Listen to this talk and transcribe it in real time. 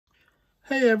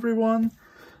Hey everyone,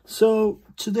 so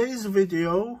today's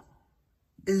video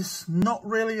is not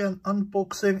really an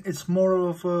unboxing, it's more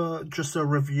of just a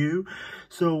review.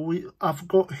 So I've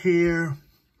got here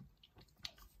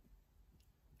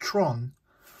TRON.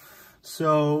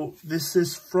 So this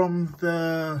is from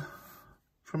the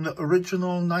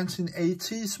original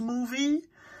 1980s movie,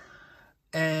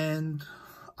 and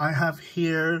I have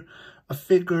here a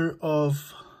figure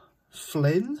of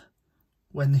Flynn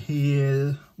when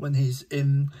he's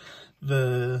in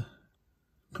the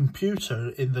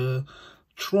computer in the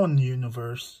TRON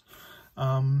universe.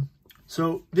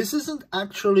 So this isn't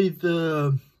actually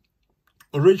the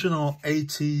original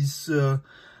 80s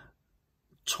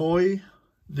toy.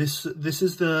 This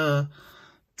is the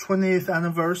 20th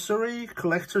anniversary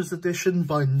collector's edition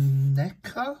by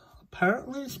NECA.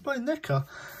 Apparently it's by NECA,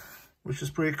 which is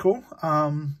pretty cool.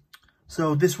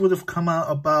 So this would have come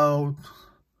out about,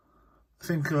 I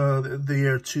think, the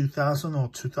year 2000 or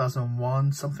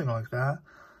 2001, something like that.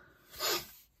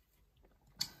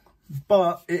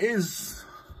 But it is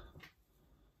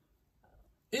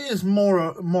more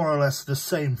or less the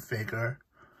same figure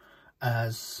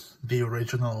as the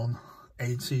original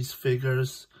 80s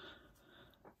figures.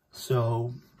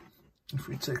 So if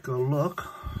we take a look,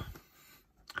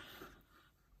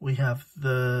 we have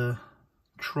the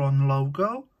TRON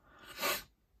logo.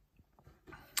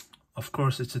 Of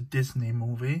course, it's a Disney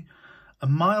movie. A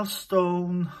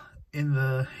milestone in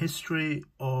the history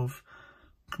of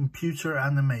computer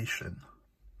animation.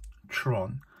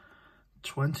 TRON,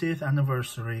 20th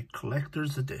anniversary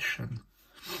collector's edition.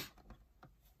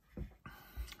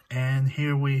 And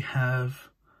here we have,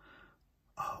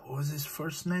 what was his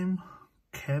first name?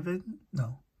 Kevin?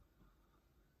 No.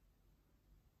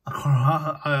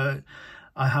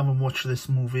 I haven't watched this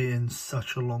movie in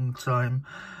such a long time.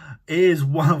 It is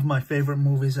one of my favorite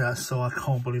movies, so I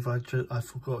can't believe I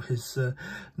forgot his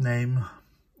name.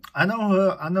 I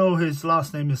know his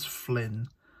last name is Flynn.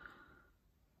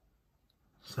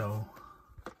 So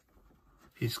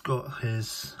he's got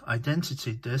his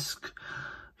identity disc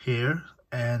here,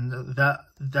 and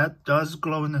that does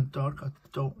glow in the dark. I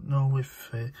don't know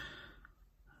if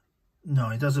no,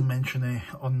 it doesn't mention it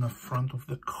on the front of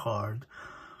the card.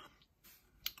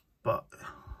 But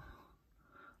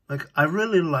like, I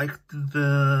really liked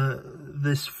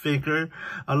this figure.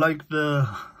 I like the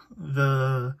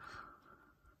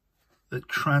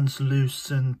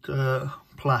translucent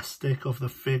plastic of the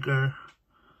figure.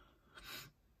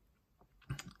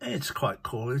 It's quite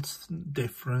cool. It's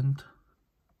different.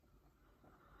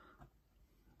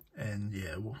 And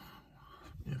yeah,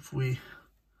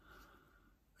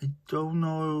 I don't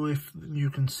know if you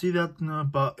can see that, no,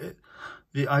 but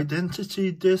the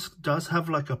identity disc does have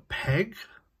like a peg.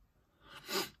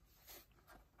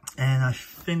 And I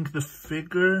think the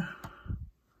figure,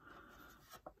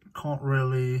 can't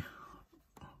really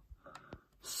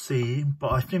see,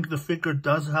 but I think the figure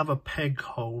does have a peg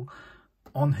hole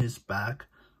on his back.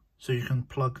 So you can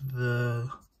plug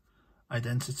the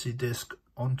identity disc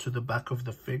onto the back of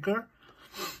the figure.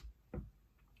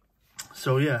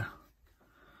 So yeah.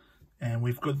 And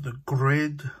we've got the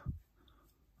grid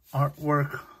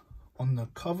artwork on the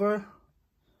cover.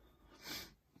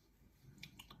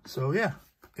 So yeah,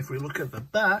 if we look at the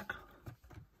back,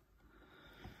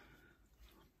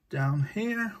 down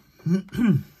here,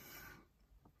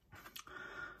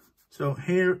 so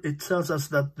here it tells us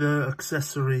that the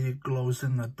accessory glows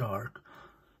in the dark.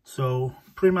 So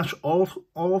pretty much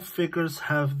all figures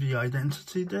have the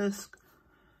identity disc,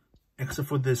 except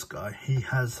for this guy. He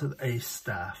has a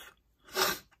staff,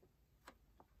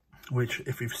 which,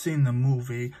 if you've seen the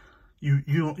movie,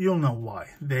 you'll know why.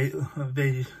 They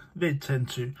tend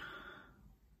to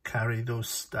carry those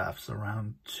staffs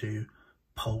around to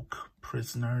poke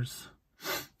prisoners.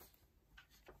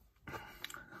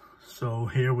 So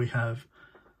here we have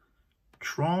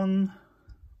TRON,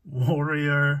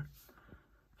 Warrior,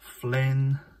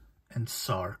 Flynn, and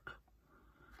Sark.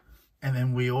 And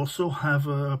then we also have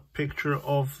a picture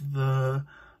of the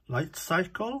light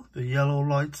cycle, the yellow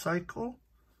light cycle.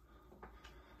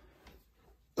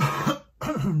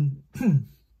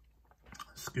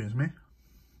 Excuse me.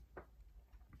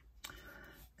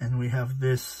 And we have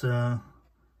this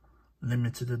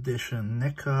limited edition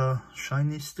NECA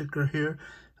shiny sticker here.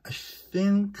 I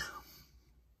think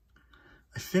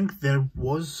there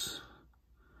was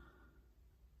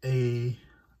a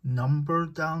number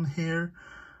down here,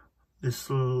 this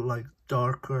little like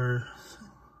darker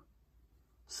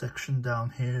section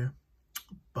down here,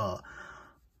 but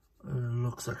it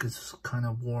looks like it's kind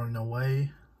of worn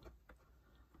away.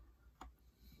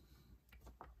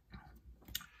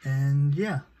 And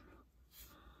yeah,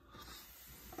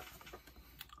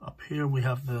 here we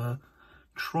have the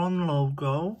TRON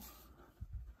logo,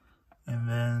 and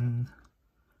then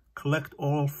collect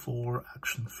all 4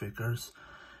 action figures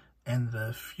and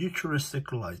the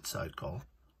futuristic light cycle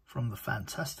from the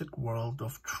fantastic world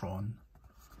of TRON.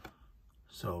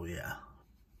 So yeah.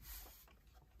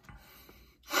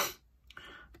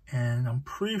 And I'm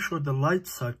pretty sure the light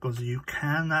cycles you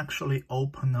can actually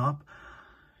open up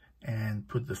and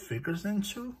put the figures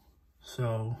into.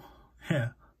 So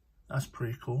yeah, that's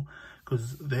pretty cool,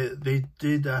 because they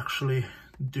did actually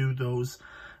do those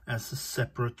as a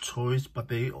separate toys, but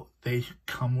they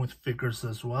come with figures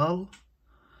as well.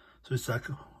 So it's like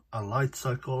a light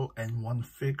cycle and 1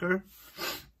 figure.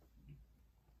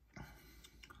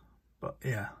 But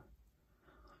yeah.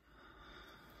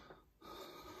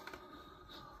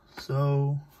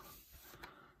 So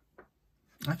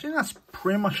I think that's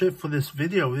pretty much it for this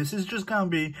video. This is just gonna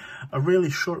be a really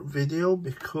short video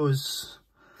because,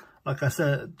 like I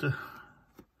said,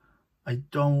 I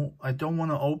don't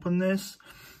want to open this.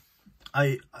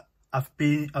 I've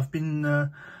been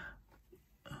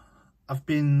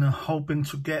hoping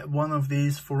to get one of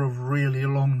these for a really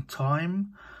long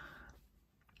time,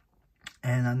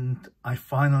 and I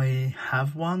finally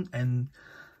have one, and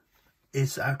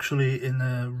it's actually in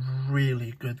a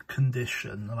really good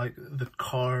condition. Like the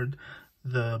card,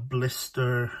 the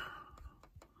blister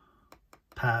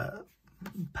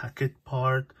packet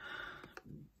part,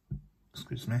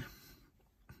 excuse me,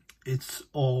 it's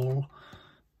all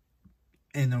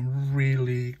in a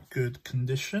really good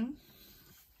condition.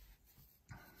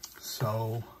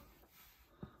 So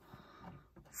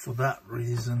for that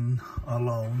reason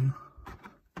alone,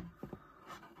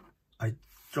 I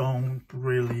don't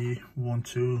really want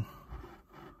to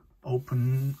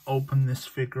open this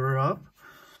figure up.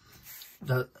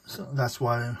 That's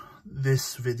why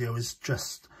this video is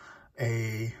just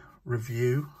a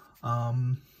review.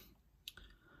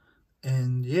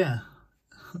 And yeah,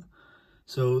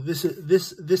 so this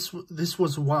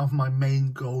was one of my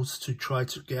main goals to try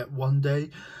to get one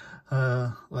day.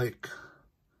 Like,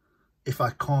 if I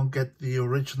can't get the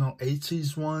original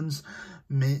 80s ones,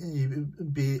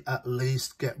 maybe at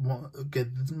least get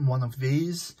one of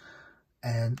these.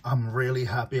 And I'm really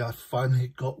happy I finally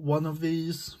got one of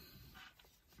these.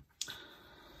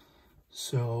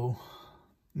 So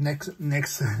next thing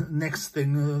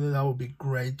that would be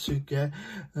great to get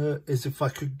is if I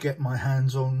could get my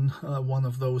hands on one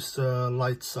of those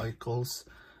light cycles.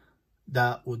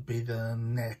 That would be the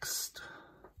next,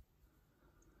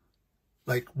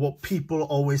 like, what people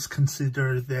always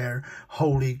consider their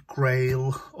holy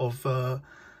grail of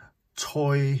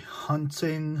toy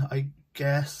hunting, I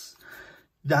guess.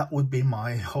 That would be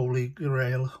my holy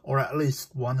grail, or at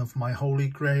least one of my holy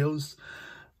grails.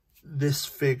 This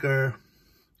figure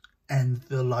and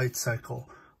the light cycle.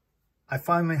 I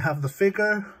finally have the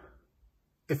figure.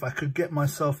 If I could get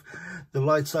myself the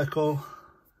light cycle,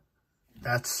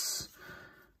 that's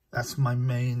my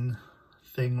main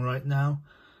thing right now.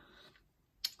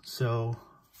 So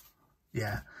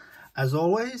yeah, as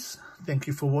always, thank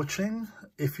you for watching.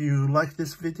 If you like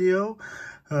this video,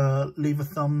 leave a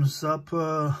thumbs up,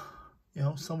 you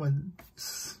know, somewhere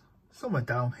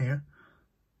down here,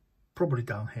 probably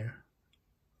down here,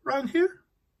 around here.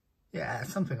 Yeah,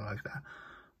 something like that.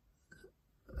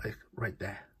 Like right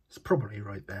there. It's probably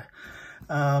right there.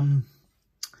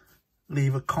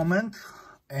 Leave a comment,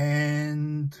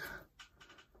 and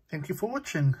thank you for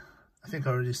watching. I think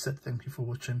I already said thank you for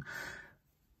watching.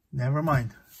 Never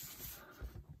mind.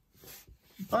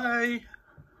 Bye.